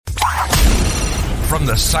From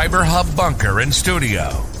the Cyber Hub bunker and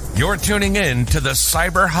studio, you're tuning in to the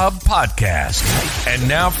Cyber Hub podcast. And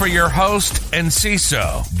now for your host and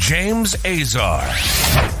CISO, James Azar.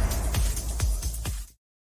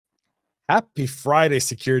 Happy Friday,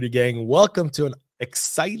 security gang. Welcome to an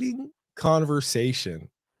exciting conversation.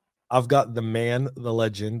 I've got the man, the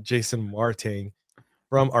legend, Jason Mar-tang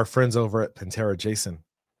from our friends over at Pentera. Jason,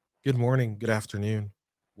 good morning, good afternoon.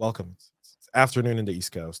 Welcome. It's afternoon in the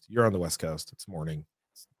East Coast. You're on the West Coast. It's morning.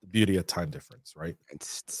 It's the beauty of time difference, right?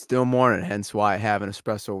 It's still morning, hence why I have an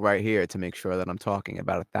espresso right here to make sure that I'm talking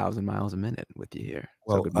about 1,000 miles a minute with you here.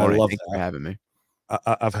 Well, so good morning. I love Thank you for having me.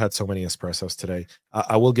 I've had so many espressos today.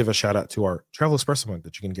 I will give a shout out to our travel espresso mug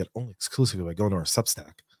that you can get only exclusively by going to our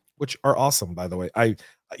Substack, which are awesome, by the way.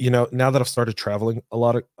 Now that I've started traveling a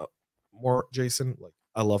lot more, Jason, like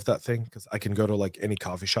I love that thing because I can go to like any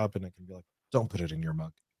coffee shop and I can be like, don't put it in your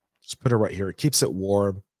mug. Just put it right here. It keeps it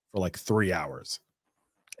warm for like 3 hours.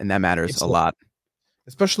 And that matters a lot.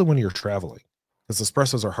 Especially when you're traveling, because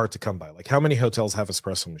espressos are hard to come by. Like how many hotels have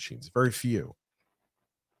espresso machines? Very few.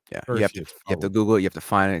 Yeah, you have to Google it, you have to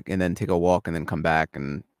find it, and then take a walk, and then come back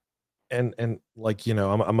and like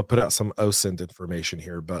I'm gonna put out some OSINT information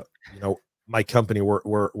here, but my company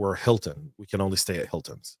we're Hilton. We can only stay at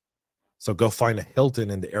Hiltons, so go find a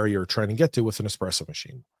Hilton in the area you're trying to get to with an espresso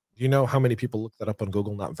machine. Do you know how many people look that up on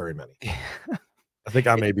Google? Not very many. I think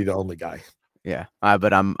I may be the only guy. Yeah,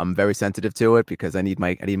 but I'm very sensitive to it because I need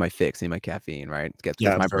my fix, I need my caffeine, right? Get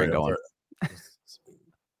my brain going.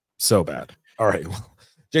 So bad. All right. Well,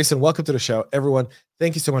 Jason, welcome to the show. Everyone,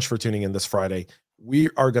 thank you so much for tuning in this Friday. We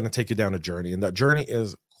are going to take you down a journey, and that journey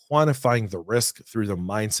is quantifying the risk through the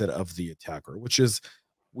mindset of the attacker, which is,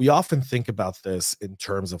 we often think about this in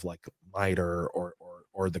terms of like MITRE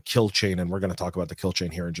or the kill chain, and we're going to talk about the kill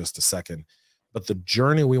chain here in just a second. But the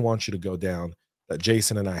journey we want you to go down, that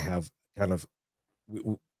Jason and I have kind of,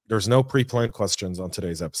 there's no pre-planned questions on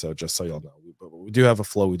today's episode, just so you'll know. But we do have a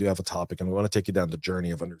flow, we do have a topic, and we want to take you down the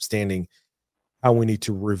journey of understanding how we need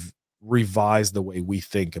to revise the way we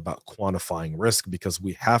think about quantifying risk, because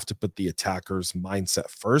we have to put the attacker's mindset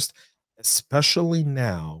first, especially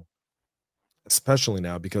now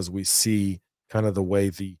because we see kind of the way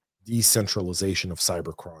the decentralization of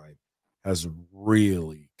cybercrime has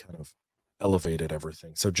really kind of elevated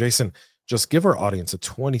everything. So Jason, just give our audience a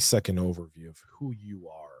 20-second overview of who you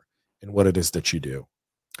are and what it is that you do.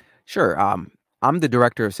 Sure. I'm the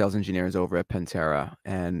director of sales engineers over at Pentera,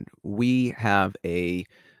 and we have a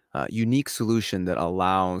unique solution that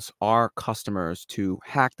allows our customers to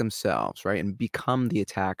hack themselves, right, and become the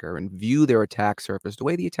attacker and view their attack surface the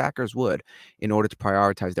way the attackers would in order to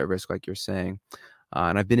prioritize that risk, like you're saying.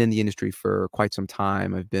 And I've been in the industry for quite some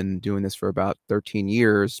time. I've been doing this for about 13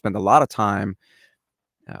 years, spent a lot of time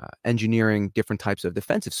engineering different types of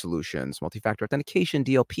defensive solutions, multi-factor authentication,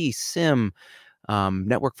 DLP, SIM,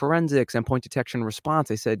 network forensics, endpoint detection and response.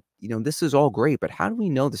 I said, this is all great, but how do we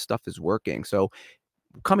know this stuff is working? So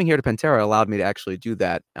coming here to Pentera allowed me to actually do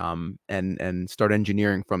that and start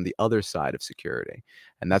engineering from the other side of security.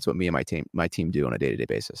 And that's what me and my team do on a day-to-day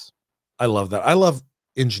basis. I love that. I love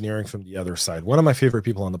engineering from the other side. One of my favorite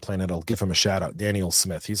people on the planet, I'll give him a shout out, Daniel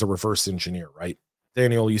Smith. He's a reverse engineer, right?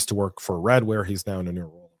 Daniel used to work for Radware. He's now in a new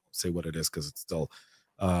role. I won't say what it is because it's still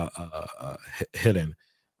hidden.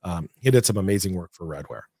 He did some amazing work for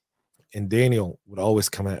Radware. And Daniel would always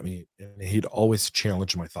come at me and he'd always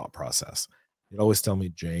challenge my thought process. He'd always tell me,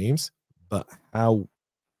 James, but how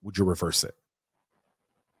would you reverse it?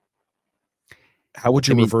 How would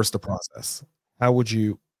you reverse the process? How would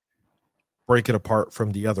you break it apart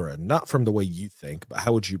from the other end? Not from the way you think, but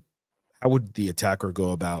how would the attacker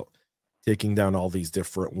go about taking down all these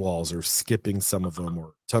different walls, or skipping some of them,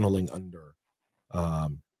 or tunneling under?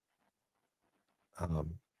 Does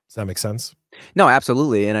that make sense? No,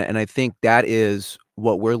 absolutely. And I think that is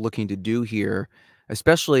what we're looking to do here,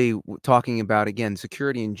 especially talking about, again,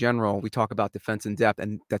 security in general. We talk about defense in depth,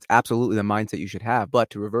 and that's absolutely the mindset you should have. But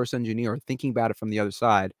to reverse engineer, or thinking about it from the other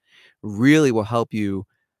side, really will help you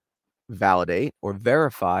validate or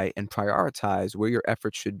verify and prioritize where your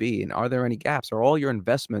efforts should be. And are there any gaps? Are all your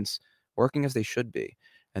investments working as they should be?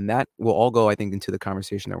 And that will all go, I think, into the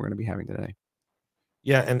conversation that we're going to be having today.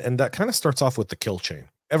 Yeah, and that kind of starts off with the kill chain.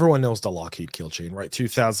 Everyone knows the Lockheed kill chain, right?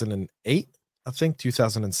 2008, I think,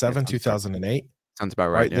 2007, 2008. Sounds about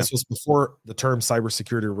right. Yeah. This was before the term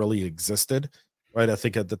cybersecurity really existed, right? I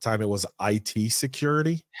think at the time it was IT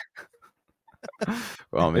security.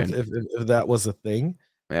 Well, man, if that was a thing.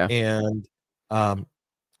 Yeah. And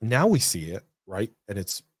now we see it, right? And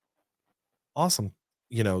it's awesome.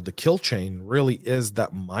 The kill chain really is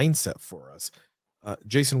that mindset for us.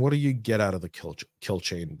 Jason, what do you get out of the kill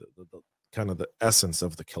chain? kind of the essence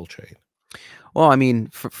of the kill chain? Well, I mean,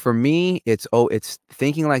 for me, it's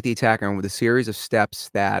thinking like the attacker and with a series of steps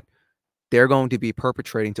that they're going to be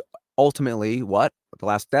perpetrating to ultimately what? The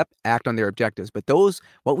last step, act on their objectives. But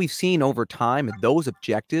what we've seen over time, those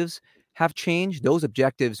objectives have changed. Those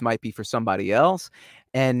objectives might be for somebody else.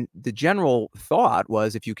 And the general thought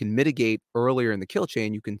was if you can mitigate earlier in the kill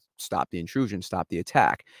chain, you can stop the intrusion, stop the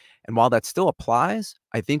attack. And while that still applies,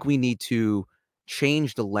 I think we need to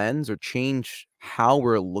change the lens or change how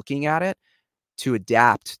we're looking at it to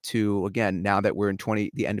adapt to, again, now that we're in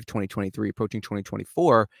the end of 2023, approaching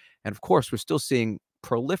 2024, and of course, we're still seeing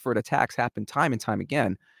proliferate attacks happen time and time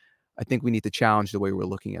again. I think we need to challenge the way we're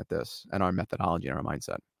looking at this and our methodology and our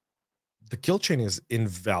mindset. The kill chain is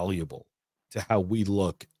invaluable to how we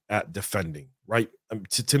look at defending, right?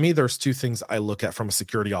 To me, there's two things I look at from a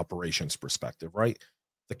security operations perspective, right?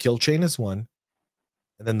 The kill chain is one,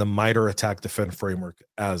 and then the MITRE attack defend framework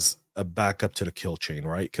as a backup to the kill chain,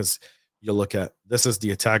 right? Because you look at this is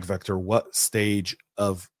the attack vector. What stage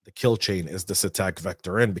of the kill chain is this attack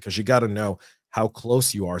vector in? Because you got to know how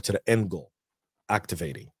close you are to the end goal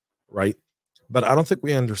activating, right? But I don't think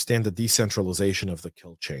we understand the decentralization of the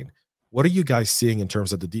kill chain. What are you guys seeing in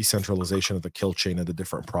terms of the decentralization of the kill chain and the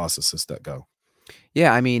different processes that go?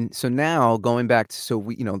 Yeah, I mean, so now going back to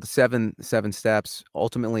the seven steps,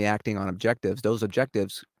 ultimately acting on objectives. Those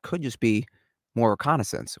objectives could just be more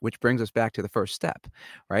reconnaissance, which brings us back to the first step,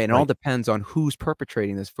 right? And it all Right. depends on who's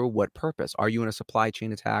perpetrating this for what purpose. Are you in a supply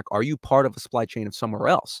chain attack? Are you part of a supply chain of somewhere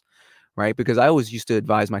else? Right? Because I always used to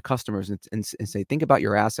advise my customers and say, think about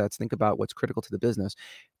your assets, think about what's critical to the business.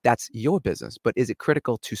 That's your business, but is it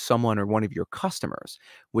critical to someone or one of your customers,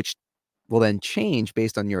 which will then change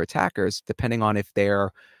based on your attackers, depending on if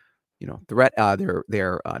they're,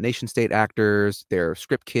 they're nation state actors, they're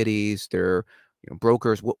script kiddies, they're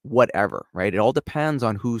brokers, whatever, right? It all depends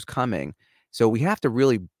on who's coming. So we have to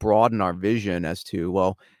really broaden our vision as to,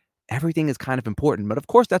 well, everything is kind of important. But of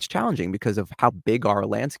course, that's challenging because of how big our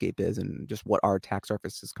landscape is and just what our attack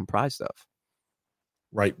surface is comprised of.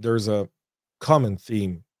 Right. There's a common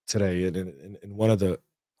theme today in one of the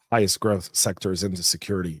highest growth sectors in the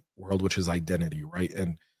security world, which is identity, right?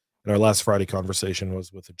 And our last Friday conversation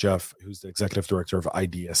was with Jeff, who's the executive director of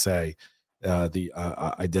IDSA, the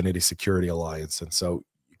Identity Security Alliance. And so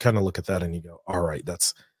you kind of look at that and you go, all right,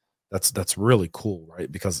 that's really cool,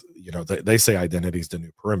 right? Because they say identity is the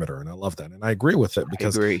new perimeter, and I love that, and I agree with it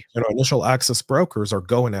because I agree. initial access brokers are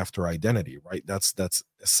going after identity, right? That's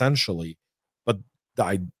essentially, but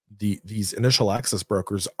these initial access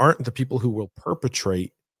brokers aren't the people who will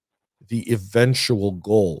perpetrate the eventual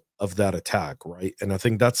goal of that attack, right? And I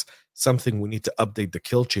think that's something we need to update the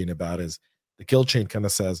kill chain about. Is the kill chain kind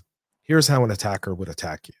of says, here's how an attacker would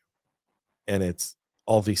attack you, and it's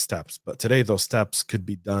all these steps. But today, those steps could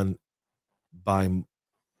be done by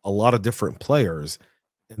a lot of different players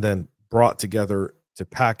and then brought together to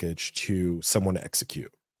package to someone to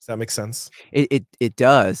execute. Does that make sense? It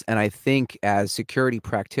does. And I think as security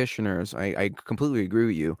practitioners, I completely agree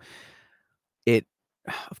with you. It,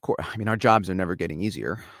 of course, I mean, our jobs are never getting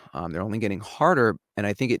easier. They're only getting harder. And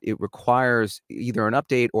I think it requires either an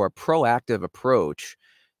update or a proactive approach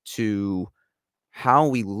to how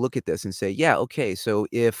we look at this and say, yeah, okay, so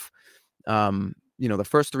if the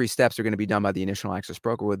first three steps are going to be done by the initial access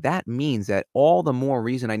broker, well, that means that all the more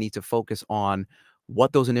reason I need to focus on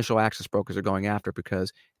what those initial access brokers are going after,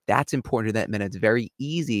 because that's important to them. And it's very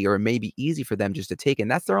easy, or it may be easy for them just to take it.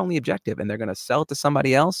 And that's their only objective. And they're going to sell it to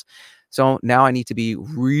somebody else. So now I need to be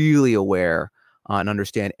really aware and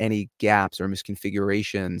understand any gaps or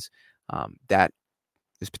misconfigurations that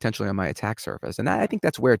is potentially on my attack surface. And I think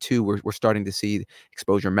that's where, too, we're starting to see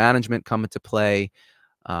exposure management come into play.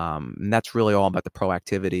 And that's really all about the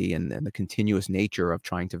proactivity and the continuous nature of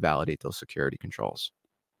trying to validate those security controls.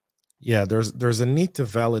 Yeah, there's a need to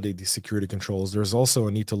validate these security controls. There's also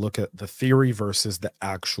a need to look at the theory versus the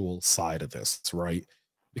actual side of this, right?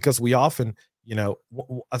 Because we often,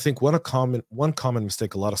 I think one common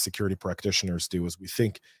mistake a lot of security practitioners do is we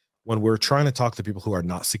think when we're trying to talk to people who are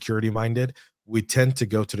not security minded, we tend to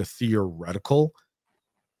go to the theoretical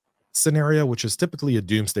scenario, which is typically a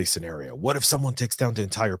doomsday scenario. What if someone takes down the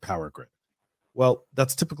entire power grid? Well,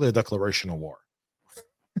 that's typically a declaration of war,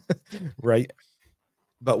 right?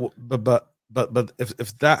 But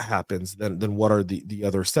if that happens, then what are the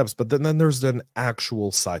other steps? But then there's an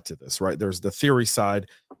actual side to this, right? There's the theory side,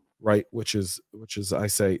 right, which is I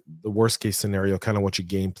say the worst case scenario, kind of what you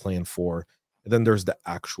game plan for. And then there's the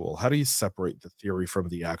actual. How do you separate the theory from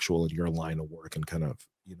the actual in your line of work and kind of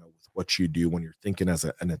what you do when you're thinking as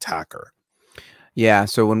an attacker? Yeah.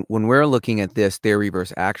 So when we're looking at this theory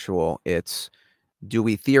versus actual, it's Do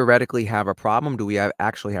we theoretically have a problem? Do we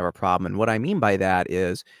actually have a problem? And what I mean by that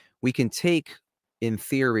is we can take, in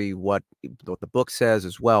theory, what the book says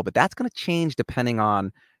as well, but that's going to change depending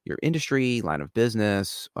on your industry, line of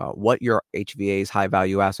business, what your HVA's high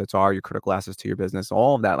value assets are, your critical assets to your business,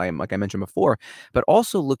 all of that, like I mentioned before, but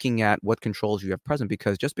also looking at what controls you have present,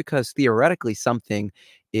 because just because theoretically something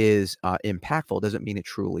is impactful doesn't mean it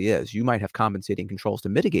truly is. You might have compensating controls to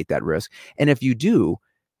mitigate that risk. And if you do,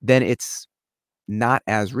 then it's not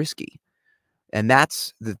as risky. And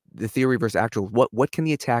that's the theory versus actual. What can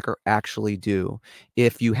the attacker actually do?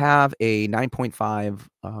 If you have a 9.5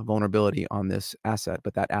 vulnerability on this asset,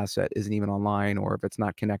 but that asset isn't even online, or if it's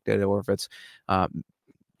not connected, or if it's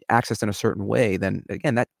accessed in a certain way, then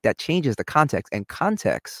again, that changes the context. And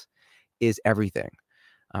context is everything,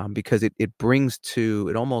 because it brings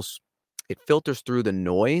to, it filters through the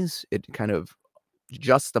noise. It kind of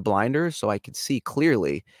just the blinders so I could see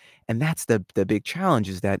clearly. And that's the big challenge,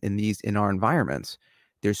 is that in our environments,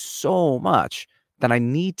 there's so much that I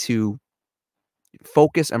need to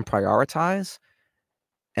focus and prioritize.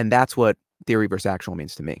 And that's what theory versus actual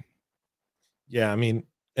means to me. Yeah, I mean,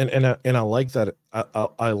 and I like that.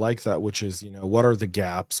 I like that, which is, what are the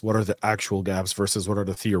gaps? What are the actual gaps versus what are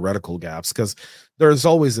the theoretical gaps? Because there's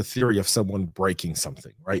always a theory of someone breaking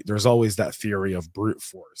something, right? There's always that theory of brute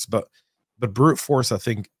force, but brute force, I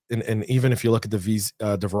think, and even if you look at the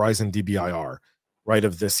Verizon DBIR, right,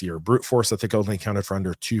 of this year, brute force, I think, only accounted for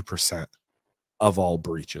under 2% of all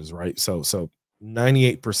breaches, right? So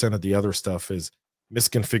 98% of the other stuff is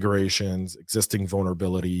misconfigurations, existing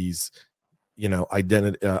vulnerabilities,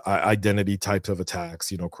 identity types of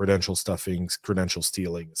attacks, credential stuffings, credential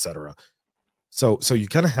stealing, etc. So you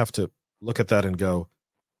kind of have to look at that and go,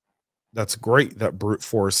 that's great that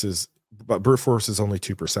but brute force is only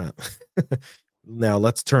 2%. Now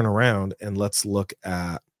let's turn around and let's look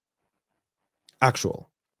at actual.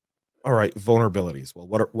 All right, vulnerabilities. Well,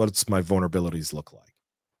 what's my vulnerabilities look like?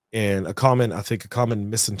 And I think a common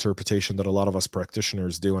misinterpretation that a lot of us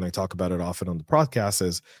practitioners do, and I talk about it often on the podcast,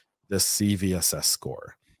 is the CVSS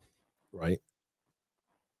score, right?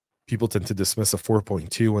 People tend to dismiss a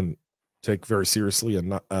 4.2 and take very seriously a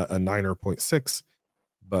 9.6,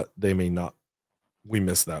 but they may not. We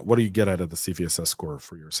miss that. What do you get out of the CVSS score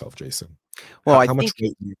for yourself, Jason? Well, How much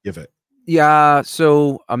weight do you give it? Yeah,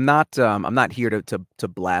 so I'm not here to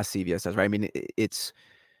blast CVSS, right? I mean, it's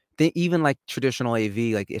even like traditional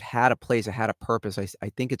AV, like it had a place, it had a purpose. I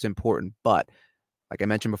think it's important, but like I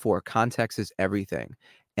mentioned before, context is everything.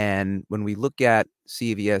 And when we look at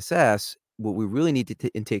CVSS, what we really need to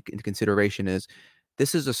take into consideration is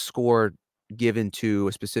this is a score given to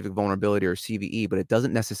a specific vulnerability or CVE, but it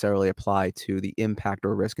doesn't necessarily apply to the impact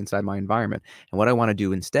or risk inside my environment. And what I want to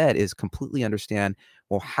do instead is completely understand,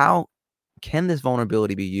 well, how can this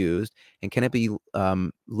vulnerability be used, and can it be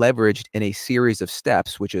leveraged in a series of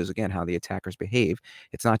steps, which is, again, how the attackers behave.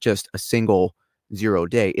 It's not just a single 0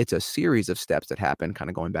 day. It's a series of steps that happen, kind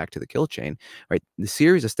of going back to the kill chain, right? The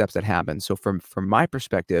series of steps that happen. So from my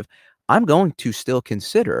perspective, I'm going to still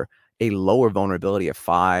consider a lower vulnerability of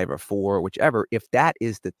 5 or 4, whichever, if that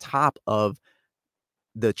is the top of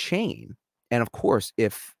the chain. And of course,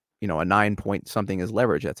 if a 9 point something is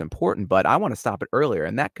leveraged, that's important, but I want to stop it earlier.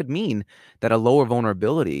 And that could mean that a lower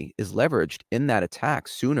vulnerability is leveraged in that attack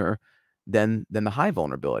sooner than the high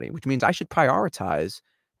vulnerability, which means I should prioritize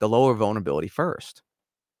the lower vulnerability first.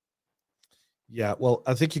 Yeah, well,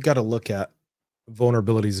 I think you got to look at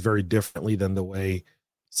vulnerabilities very differently than the way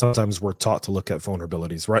sometimes we're taught to look at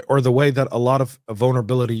vulnerabilities, right? Or the way that a lot of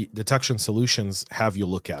vulnerability detection solutions have you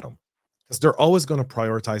look at them. Because they're always going to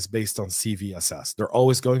prioritize based on CVSS. They're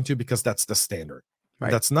always going to, because that's the standard. Right.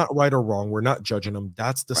 That's not right or wrong. We're not judging them.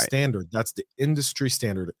 That's the Right. standard. That's the industry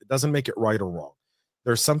standard. It doesn't make it right or wrong.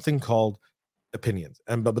 There's something called opinions.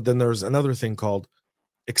 But then there's another thing called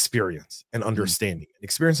experience and understanding. And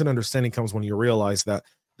experience and understanding comes when you realize that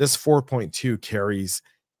this 4.2 carries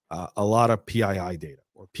a lot of PII data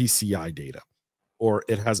or PCI data, or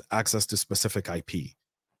it has access to specific IP.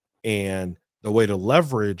 And the way to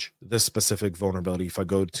leverage this specific vulnerability, if I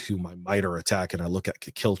go to my MITRE attack and I look at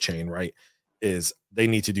kill chain, right, is they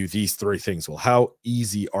need to do these 3 things. Well, how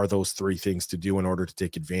easy are those 3 things to do in order to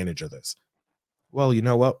take advantage of this? Well, you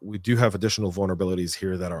know what? We do have additional vulnerabilities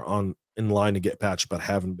here that are in line to get patched, but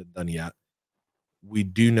haven't been done yet. We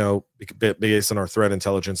do know, based on our threat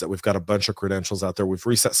intelligence, that we've got a bunch of credentials out there. We've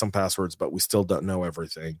reset some passwords, but we still don't know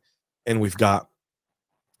everything. And we've got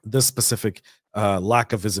this specific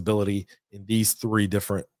lack of visibility in these 3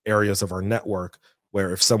 different areas of our network,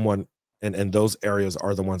 where if someone, and those areas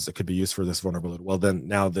are the ones that could be used for this vulnerability. Well, then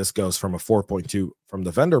now this goes from a 4.2 from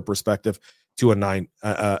the vendor perspective to an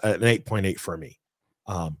 8.8 for me.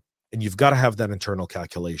 And you've got to have that internal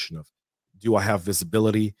calculation of, do I have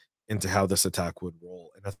visibility into how this attack would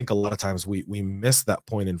roll? And I think a lot of times we miss that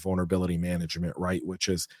point in vulnerability management, right? Which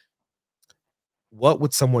is, what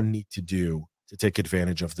would someone need to do to take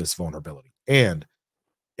advantage of this vulnerability? And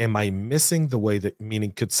am I missing the way that,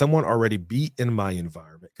 meaning, could someone already be in my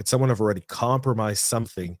environment? Could someone have already compromised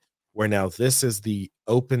something where now this is the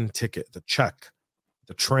open ticket, the check,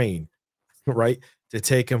 the train, right? To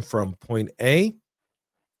take them from point A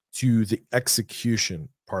to the execution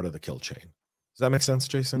part of the kill chain. Does that make sense,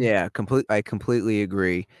 Jason? Yeah, I completely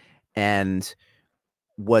agree. And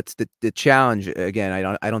what's the challenge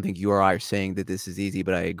again, I don't think you or I are saying that this is easy,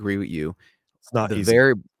 but I agree with you. It's not The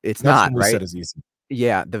easy. it's Nothing not, we right? said is easy.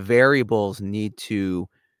 Yeah, the variables need to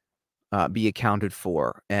be accounted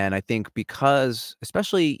for. And I think because,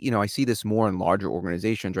 especially, I see this more in larger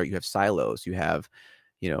organizations, right? You have silos, you have,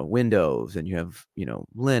 Windows, and you have,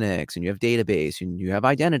 Linux, and you have database, and you have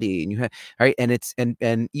identity, and you have, right. And it's,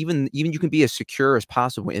 and even you can be as secure as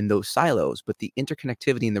possible in those silos, but the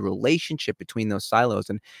interconnectivity and the relationship between those silos,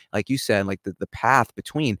 and like you said, like the path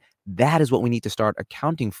between, that is what we need to start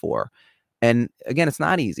accounting for. And again, it's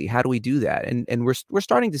not easy. How do we do that? And we're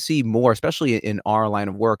starting to see more, especially in our line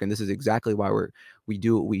of work, and this is exactly why we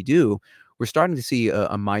do what we do. We're starting to see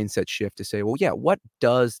a mindset shift to say, well, yeah, what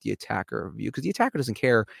does the attacker view? Because the attacker doesn't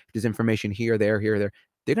care if there's information here, there, here, there.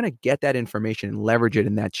 They're going to get that information and leverage it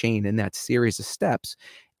in that chain, in that series of steps.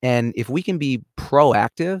 And if we can be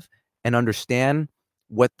proactive and understand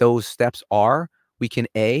what those steps are, we can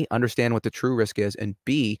A, understand what the true risk is, and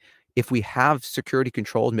B, if we have security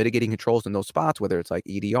controls, mitigating controls in those spots, whether it's like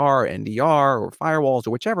EDR, NDR, or firewalls,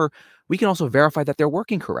 or whichever, we can also verify that they're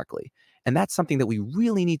working correctly. And that's something that we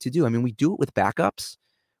really need to do. I mean, we do it with backups.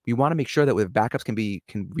 We want to make sure that with backups can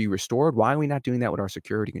be restored. Why are we not doing that with our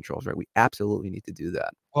security controls, right? We absolutely need to do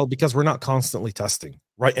that. Well, because we're not constantly testing,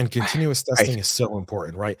 right? And continuous testing is so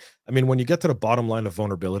important, right? I mean, when you get to the bottom line of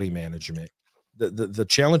vulnerability management, the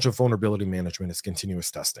challenge of vulnerability management is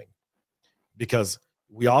continuous testing. Because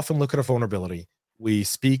we often look at a vulnerability, we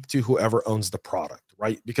speak to whoever owns the product,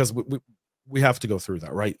 right? Because we have to go through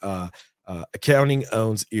that, right? Accounting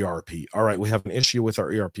owns ERP. All right, we have an issue with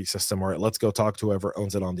our ERP system. All right, let's go talk to whoever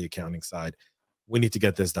owns it on the accounting side. We need to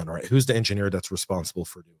get this done. All right, who's the engineer that's responsible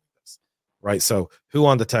for doing this? Right. So who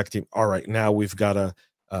on the tech team? All right, now we've got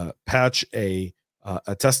to patch a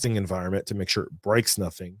testing environment to make sure it breaks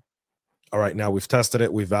nothing. All right, now we've tested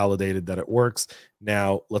it, we've validated that it works.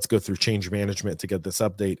 Now let's go through change management to get this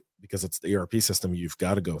update, because it's the ERP system. You've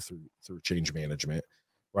got to go through change management,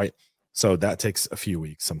 right? So that takes a few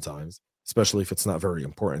weeks sometimes, especially if it's not very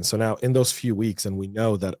important. So now in those few weeks, and we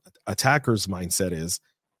know that attackers' mindset is,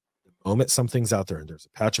 the moment something's out there and there's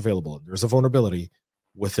a patch available and there's a vulnerability,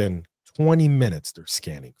 within 20 minutes they're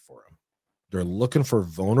scanning for them. They're looking for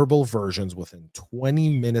vulnerable versions within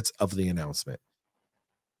 20 minutes of the announcement.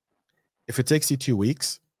 If it takes you 2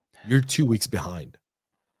 weeks, you're 2 weeks behind.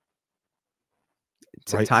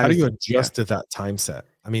 Right? How do you adjust to that time set?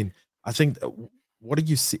 I mean, I think, what do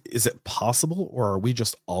you see? Is it possible, or are we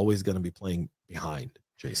just always going to be playing behind,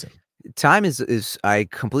 Jason? Time is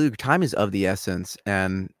time is of the essence,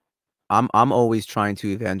 and I'm always trying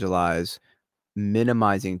to evangelize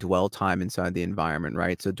minimizing dwell time inside the environment,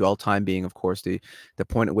 right? So dwell time being, of course, the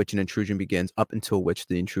point at which an intrusion begins up until which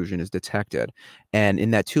the intrusion is detected. And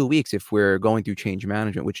in that 2 weeks, if we're going through change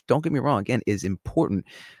management, which, don't get me wrong, again, is important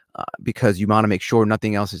because you want to make sure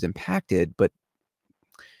nothing else is impacted. But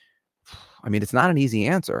I mean, it's not an easy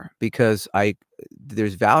answer, because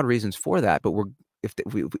there's valid reasons for that. But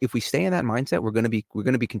if we stay in that mindset, we're going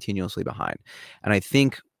to be continuously behind. And I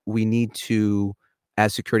think we need to,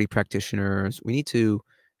 as security practitioners, we need to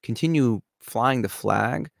continue flying the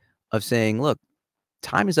flag of saying, look,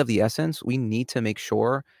 time is of the essence. We need to make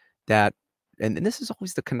sure that, and this is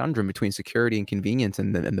always the conundrum between security and convenience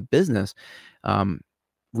and the business.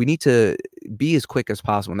 We need to be as quick as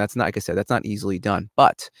possible. And that's not, like I said, that's not easily done.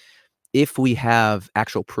 But if we have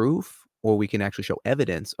actual proof, or we can actually show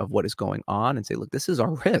evidence of what is going on and say, look, this is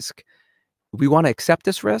our risk, we want to accept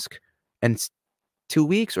this risk, and 2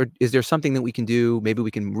 weeks, or is there something that we can do? Maybe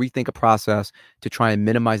we can rethink a process to try and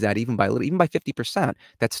minimize that, even by 50%.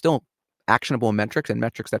 That's still actionable metrics, and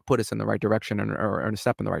metrics that put us in the right direction, or a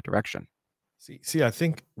step in the right direction. See, I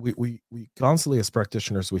think we constantly, as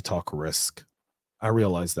practitioners, we talk risk. I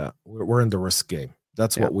realize that we're in the risk game.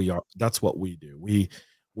 That's what we are. That's what we do. We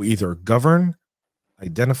either govern,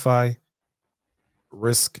 identify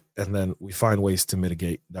risk, and then we find ways to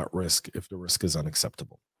mitigate that risk if the risk is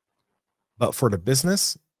unacceptable. But for the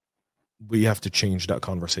business, we have to change that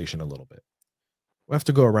conversation a little bit. We have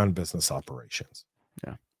to go around business operations.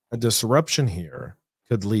 Yeah. A disruption here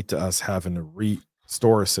could lead to us having to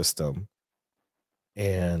restore a system.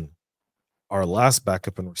 And our last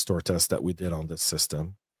backup and restore test that we did on this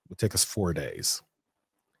system would take us 4 days.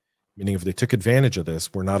 Meaning if they took advantage of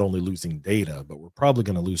this, we're not only losing data, but we're probably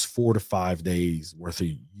going to lose 4 to 5 days worth of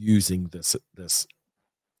using this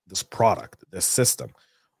product, this system.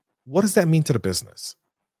 What does that mean to the business?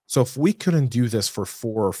 So if we couldn't do this for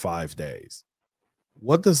 4 or 5 days,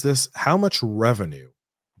 how much revenue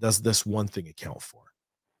does this one thing account for?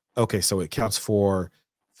 Okay, so it counts for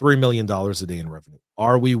 $3 million a day in revenue.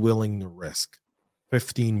 Are we willing to risk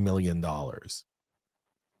 $15 million to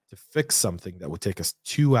fix something that would take us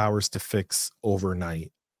 2 hours to fix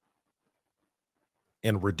overnight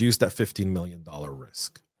and reduce that $15 million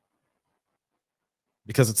risk?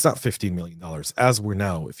 Because it's not $15 million. As we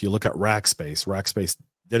know, if you look at Rackspace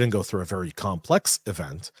didn't go through a very complex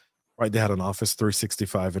event, right? They had an Office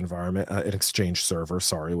 365 environment, an Exchange server.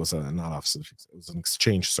 Sorry, it was not Office. It was an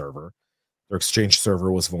Exchange server. Their Exchange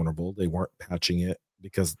server was vulnerable. They weren't patching it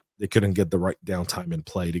because they couldn't get the right downtime in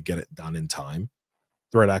play to get it done in time.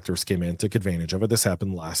 Threat actors came in, took advantage of it. This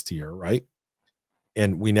happened last year, right?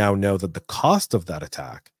 And we now know that the cost of that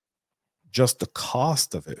attack, just the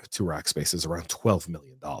cost of it to Rackspace, is around $12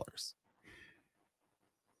 million.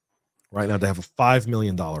 Right now, they have a $5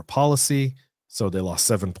 million policy, so they lost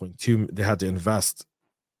 7.2. They had to invest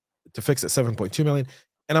to fix it 7.2 million.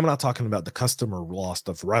 And I'm not talking about the customer loss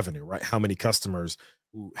of revenue, right? How many customers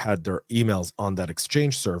who had their emails on that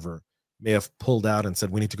Exchange server may have pulled out and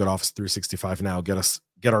said, we need to go to Office 365 now,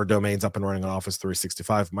 get our domains up and running on Office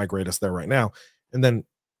 365, migrate us there right now. And then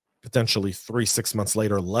potentially 3-6 months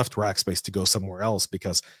later left Rackspace to go somewhere else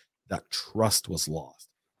because that trust was lost.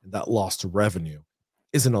 And that lost revenue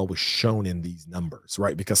isn't always shown in these numbers,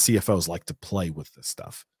 right? Because CFOs like to play with this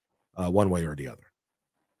stuff one way or the other.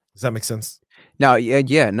 Does that make sense? No,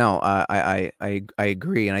 yeah, no, I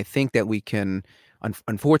agree, and I think that we can,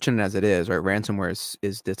 unfortunate as it is, right? Ransomware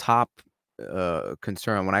is the top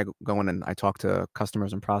concern when I go in and I talk to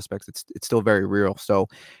customers and prospects. It's still very real. So,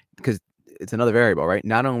 because it's another variable, right?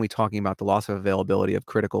 Not only talking about the loss of availability of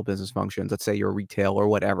critical business functions. Let's say you're retail or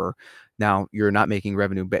whatever. Now you're not making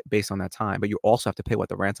revenue based on that time, but you also have to pay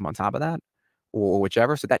the ransom on top of that, or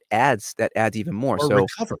whichever. So that adds even more. Or so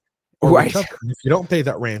recover. Right. Recover. If you don't pay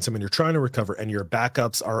that ransom and you're trying to recover and your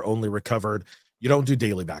backups are only recovered, you don't do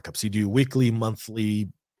daily backups. You do weekly, monthly,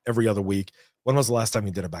 every other week. When was the last time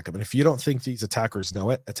you did a backup? And if you don't think these attackers know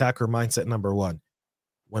it, attacker mindset number one,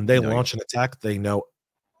 when they launch an attack, they know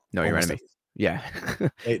your enemy. everything. Yeah.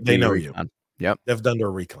 They know you. Yep. They've done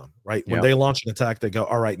their recon, right? When they launch an attack, they go,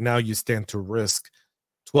 all right, now you stand to risk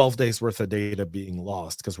 12 days worth of data being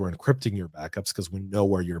lost because we're encrypting your backups because we know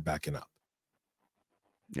where you're backing up.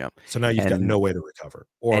 Yeah. So now you've got no way to recover,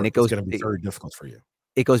 or it's going to be very difficult for you.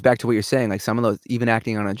 It goes back to what you're saying. Like some of those, even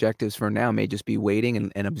acting on objectives for now, may just be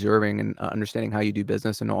waiting and observing and understanding how you do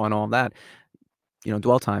business and all that.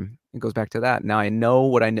 Dwell time. It goes back to that. Now I know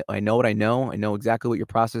what I know. I know what I know. I know exactly what your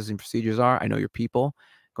processes and procedures are. I know your people.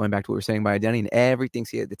 Going back to what we were saying by identity, and everything's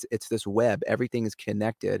here. It's this web. Everything is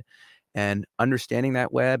connected, and understanding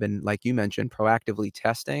that web, and like you mentioned, proactively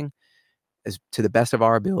testing, as to the best of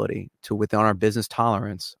our ability, to within our business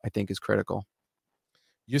tolerance, I think is critical.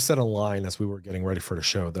 You said a line as we were getting ready for the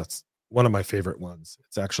show. That's one of my favorite ones.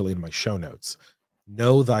 It's actually in my show notes.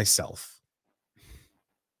 Know thyself.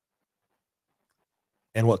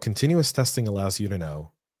 And what continuous testing allows you to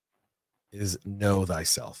know is know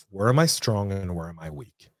thyself. Where am I strong and where am I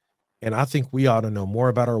weak? And I think we ought to know more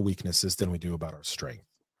about our weaknesses than we do about our strength.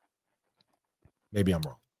 Maybe I'm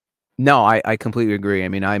wrong. No, I completely agree. I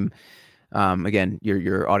mean, I'm again,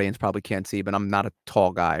 your audience probably can't see, but I'm not a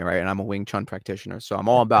tall guy, right? And I'm a Wing Chun practitioner, so I'm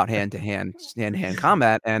all about hand-to-hand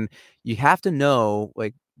combat. And you have to know,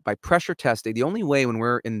 like, by pressure testing. The only way when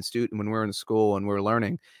we're in school and we're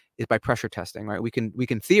learning is by pressure testing, right? We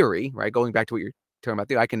can theory, right? Going back to what you're talking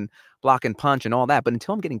about, I can block and punch and all that, but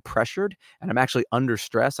until I'm getting pressured and I'm actually under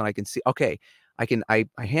stress and I can see, okay, I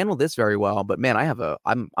handle this very well, but man,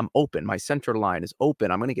 I'm open. My center line is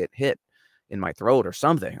open. I'm going to get hit in my throat or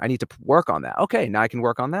something. I need to work on that. Okay, now I can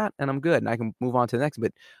work on that and I'm good and I can move on to the next.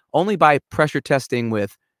 But only by pressure testing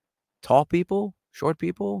with tall people, short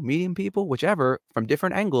people, medium people, whichever, from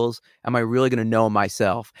different angles, am I really going to know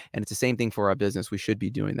myself? And it's the same thing for our business. We should be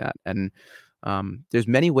doing that. And there's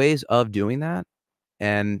many ways of doing that.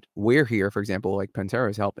 And we're here, for example, like Pentera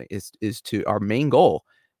is helping, is to, our main goal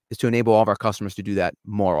is to enable all of our customers to do that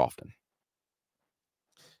more often.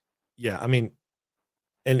 Yeah, I mean,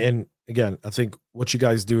 and again, I think what you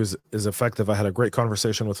guys do is effective. I had a great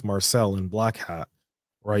conversation with Marcel in Black Hat,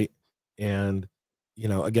 right? And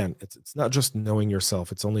again, it's not just knowing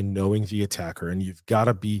yourself, it's only knowing the attacker. And you've got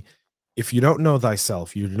to be, if you don't know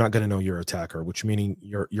thyself, you're not going to know your attacker, which meaning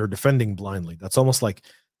you're defending blindly. That's almost like,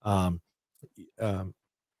 um,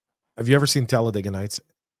 have you ever seen Talladega Nights?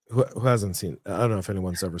 Who hasn't seen? I don't know if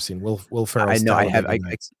anyone's ever seen Will I Ferrell's know I have. Talladega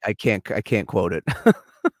Nights. I can't quote it.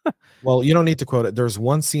 Well, you don't need to quote it. There's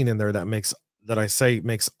one scene in there makes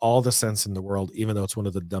all the sense in the world, even though it's one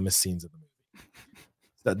of the dumbest scenes of the movie.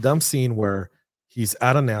 It's that dumb scene where he's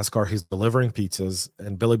at a NASCAR, he's delivering pizzas,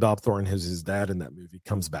 and Billy Bob Thornton, who's his dad in that movie,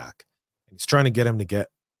 comes back. And he's trying to get him to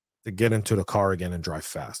get into the car again and drive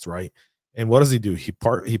fast, right? And what does he do? He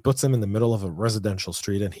puts him in the middle of a residential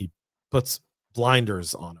street and he puts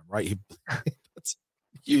blinders on him, right? He puts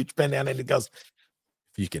a huge bandana and he goes,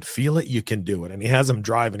 if you can feel it, you can do it. And he has him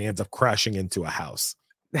drive and he ends up crashing into a house.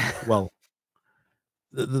 Well,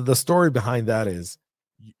 the story behind that is,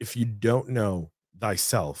 if you don't know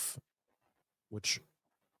thyself, which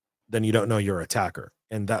then you don't know your attacker.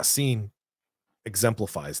 And that scene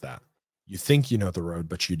exemplifies that. You think you know the road,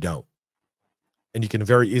 but you don't. And you can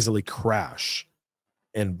very easily crash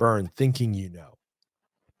and burn thinking you know.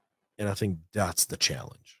 And I think that's the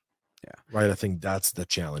challenge. Yeah. Right. I think that's the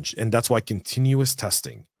challenge. And that's why continuous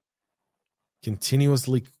testing,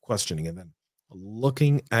 continuously questioning, and then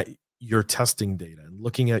looking at your testing data and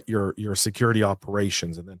looking at your security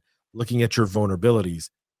operations and then looking at your vulnerabilities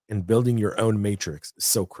and building your own matrix is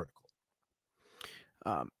so critical.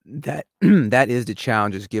 That is the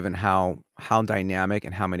challenge, is given how dynamic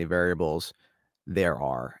and how many variables there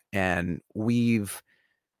are. And we've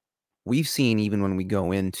seen, even when we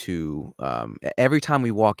go into every time we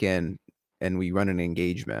walk in and we run an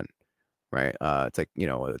engagement, right? It's like,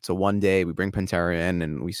 it's a one day, we bring Pentera in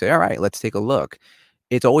and we say, all right, let's take a look.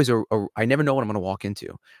 It's always I never know what I'm going to walk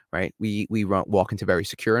into, right? We walk into very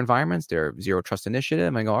secure environments. They're zero trust initiative.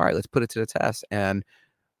 And I go, all right, let's put it to the test. And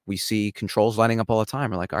we see controls lining up all the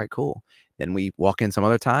time. We're like, all right, cool. Then we walk in some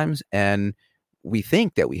other times and we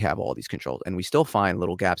think that we have all these controls and we still find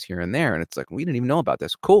little gaps here and there. And it's like, we didn't even know about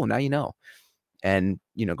this. Cool. Now you know. And,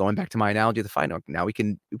 going back to my analogy of the fight, now we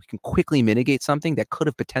can quickly mitigate something that could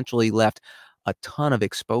have potentially left a ton of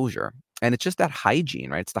exposure. And it's just that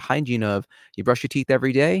hygiene, right? It's the hygiene of, you brush your teeth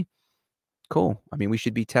every day. Cool. I mean, we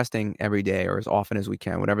should be testing every day or as often as we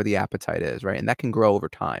can, whatever the appetite is, right? And that can grow over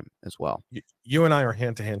time as well. You and I are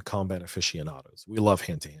hand-to-hand combat aficionados. We love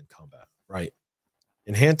hand-to-hand combat, right?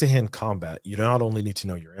 In hand-to-hand combat, you not only need to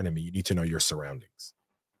know your enemy, you need to know your surroundings.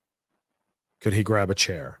 Could he grab a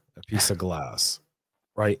chair, a piece of glass,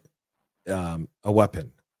 right? A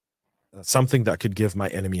weapon, something that could give my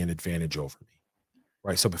enemy an advantage over me,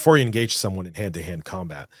 right? So before you engage someone in hand-to-hand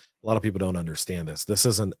combat, a lot of people don't understand this. This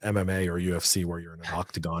isn't MMA or UFC where you're in an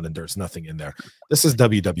octagon and there's nothing in there. This is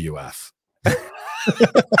WWF.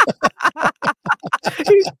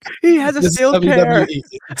 he has a steel chair.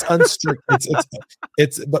 It's unstructured.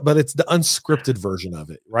 But it's the unscripted version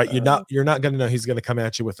of it, right? You're not going to know he's going to come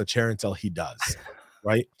at you with a chair until he does,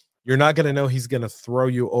 right? You're not going to know he's going to throw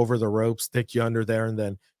you over the ropes, take you under there, and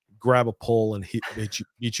then grab a pole and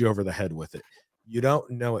beat you over the head with it. You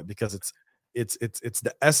don't know it because it's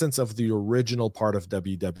the essence of the original part of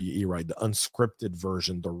WWE, right? The unscripted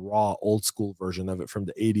version, the raw old school version of it from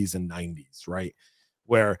the 80s and 90s, right?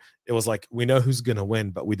 Where it was like, we know who's going to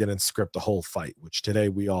win, but we didn't script the whole fight, which today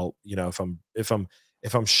we all, if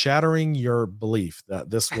I'm shattering your belief that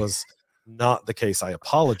this was not the case, I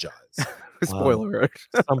apologize. Spoiler alert.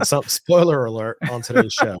 some spoiler alert on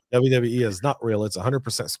today's show. WWE is not real. It's 100%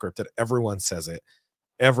 scripted. Everyone says it.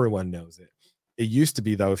 Everyone knows it. It used to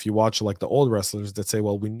be, though, if you watch like the old wrestlers that say,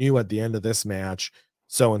 well, we knew at the end of this match,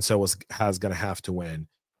 so-and-so has going to have to win.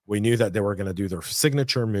 We knew that they were going to do their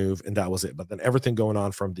signature move, and that was it. But then everything going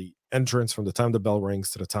on from the entrance, from the time the bell rings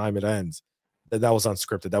to the time it ends, that was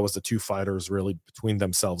unscripted. That was the two fighters really between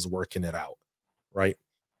themselves working it out, right?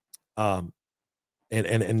 And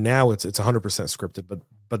now it's 100% scripted.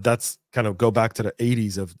 But that's kind of go back to the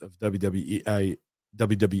 80s of WWE,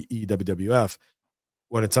 WWF.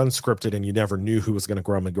 When it's unscripted and you never knew who was going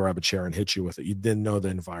to grab a chair and hit you with it. You didn't know the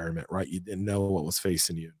environment, right? You didn't know what was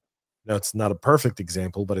facing you. No, it's not a perfect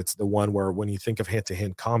example, but it's the one where when you think of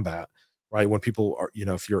hand-to-hand combat, right? When people are,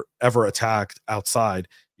 if you're ever attacked outside,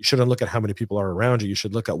 you shouldn't look at how many people are around you. You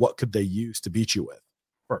should look at what could they use to beat you with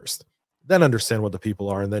first. Then understand what the people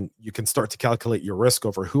are, and then you can start to calculate your risk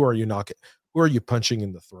over who are you punching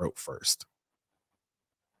in the throat first.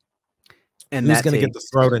 And who's going to get the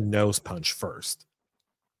throat and nose punch first?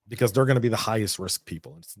 Because they're going to be the highest risk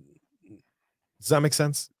people. Does that make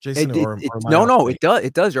sense, Jason? It does.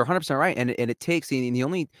 It does. You're 100% right. And it takes the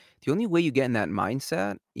only way you get in that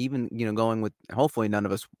mindset, even going with, hopefully none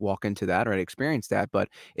of us walk into that or experience that, but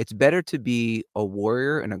it's better to be a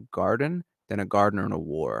warrior in a garden than a gardener in a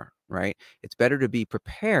war, right? It's better to be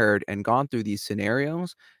prepared and gone through these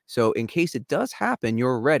scenarios, so in case it does happen,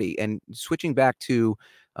 you're ready. And switching back to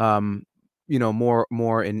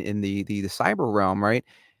more in the cyber realm, right?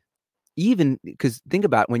 Even because think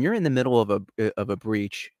about when you're in the middle of a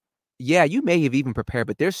breach, yeah, you may have even prepared,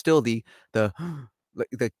 but there's still the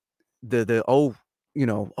like the oh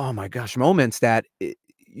my gosh moments that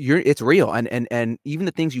it's real, and even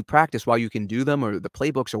the things you practice while you can do them, or the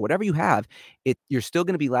playbooks or whatever you have, you're still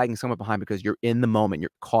going to be lagging somewhat behind because you're in the moment,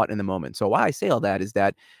 you're caught in the moment. So why I say all that is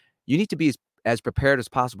that you need to be as prepared as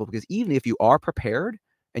possible, because even if you are prepared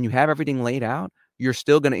and you have everything laid out, you're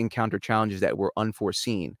still going to encounter challenges that were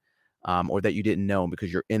unforeseen. Or that you didn't know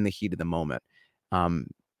because you're in the heat of the moment.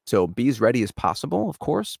 So be as ready as possible, of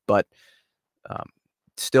course, but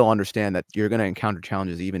still understand that you're going to encounter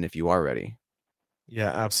challenges even if you are ready. Yeah,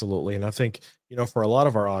 absolutely. And I think, for a lot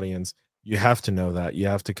of our audience, you have to know that. You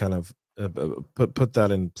have to kind of put that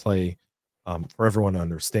in play for everyone to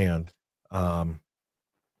understand. And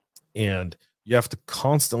you have to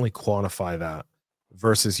constantly quantify that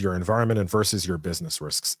versus your environment and versus your business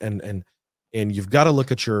risks. And you've got to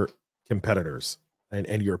look at your competitors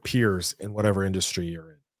and your peers in whatever industry you're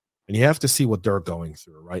in, and you have to see what they're going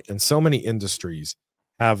through, right? And so many industries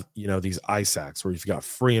have these ISACs where you've got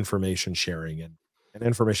free information sharing and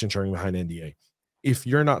information sharing behind NDA. If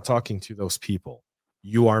you're not talking to those people,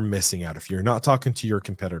 you are missing out. If you're not talking to your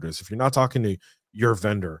competitors, if you're not talking to your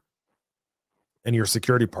vendor and your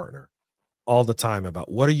security partner all the time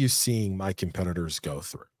about what are you seeing my competitors go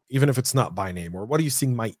through, even if it's not by name, or what are you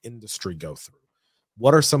seeing my industry go through?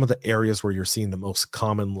 What are some of the areas where you're seeing the most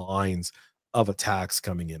common lines of attacks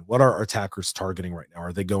coming in? What are attackers targeting right now?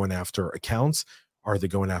 Are they going after accounts? Are they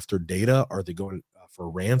going after data? Are they going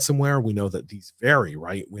for ransomware? We know that these vary,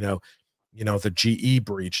 right? We know, the GE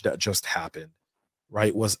breach that just happened,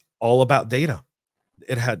 right, was all about data.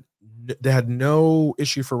 They had no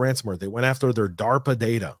issue for ransomware. They went after their DARPA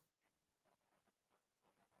data.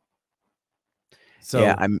 So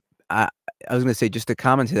yeah, I was going to say, just to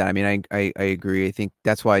comment to that, I mean, I agree. I think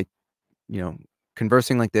that's why,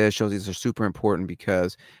 conversing like this, shows these are super important,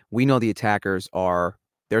 because we know the attackers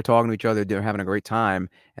they're talking to each other, they're having a great time,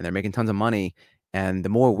 and they're making tons of money. And the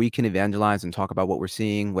more we can evangelize and talk about what we're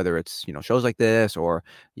seeing, whether it's, shows like this, or,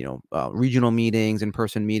 regional meetings,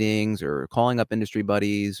 in-person meetings, or calling up industry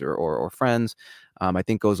buddies or friends, I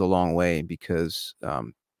think goes a long way, because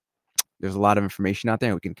there's a lot of information out there,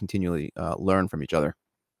 and we can continually learn from each other.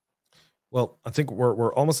 Well, I think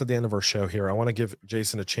we're almost at the end of our show here. I want to give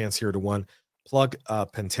Jason a chance here to plug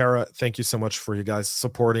Pentera. Thank you so much for you guys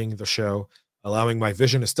supporting the show, allowing my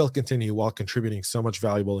vision to still continue while contributing so much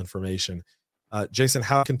valuable information. Jason,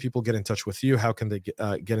 how can people get in touch with you? How can they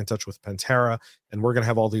get in touch with Pentera? And we're going to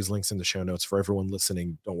have all these links in the show notes for everyone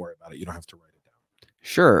listening. Don't worry about it. You don't have to write it down.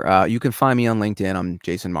 Sure. You can find me on LinkedIn. I'm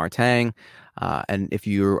Jason Mar-tang. And if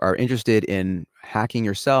you are interested in hacking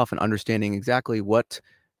yourself and understanding exactly what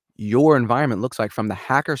your environment looks like from the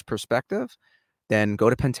hacker's perspective, then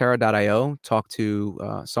go to Pentera.io, talk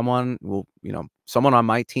to someone on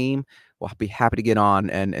my team. We'll be happy to get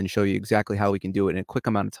on and show you exactly how we can do it in a quick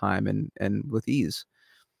amount of time and with ease,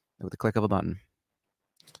 with the click of a button.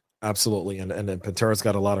 Absolutely. And Pentera's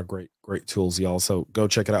got a lot of great tools, y'all. So go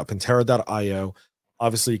check it out. Pentera.io.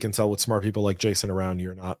 Obviously, you can tell with smart people like Jason around,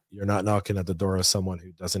 you're not knocking at the door of someone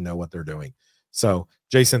who doesn't know what they're doing. So,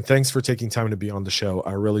 Jason, thanks for taking time to be on the show.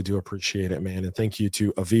 I really do appreciate it, man. And thank you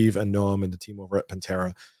to Aviv and Noam and the team over at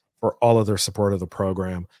Pentera for all of their support of the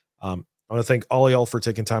program. I want to thank all of y'all for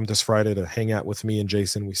taking time this Friday to hang out with me and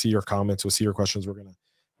Jason. We see your comments. We see your questions. We're going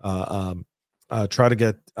to try to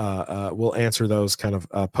get, we'll answer those kind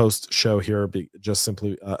of post-show here, just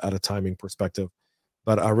simply at a timing perspective.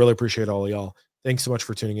 But I really appreciate all of y'all. Thanks so much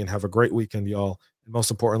for tuning in. Have a great weekend, y'all. And most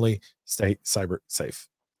importantly, stay cyber safe.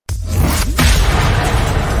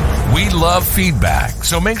 We love feedback,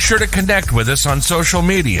 so make sure to connect with us on social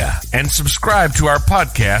media and subscribe to our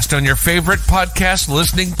podcast on your favorite podcast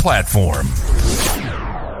listening platform.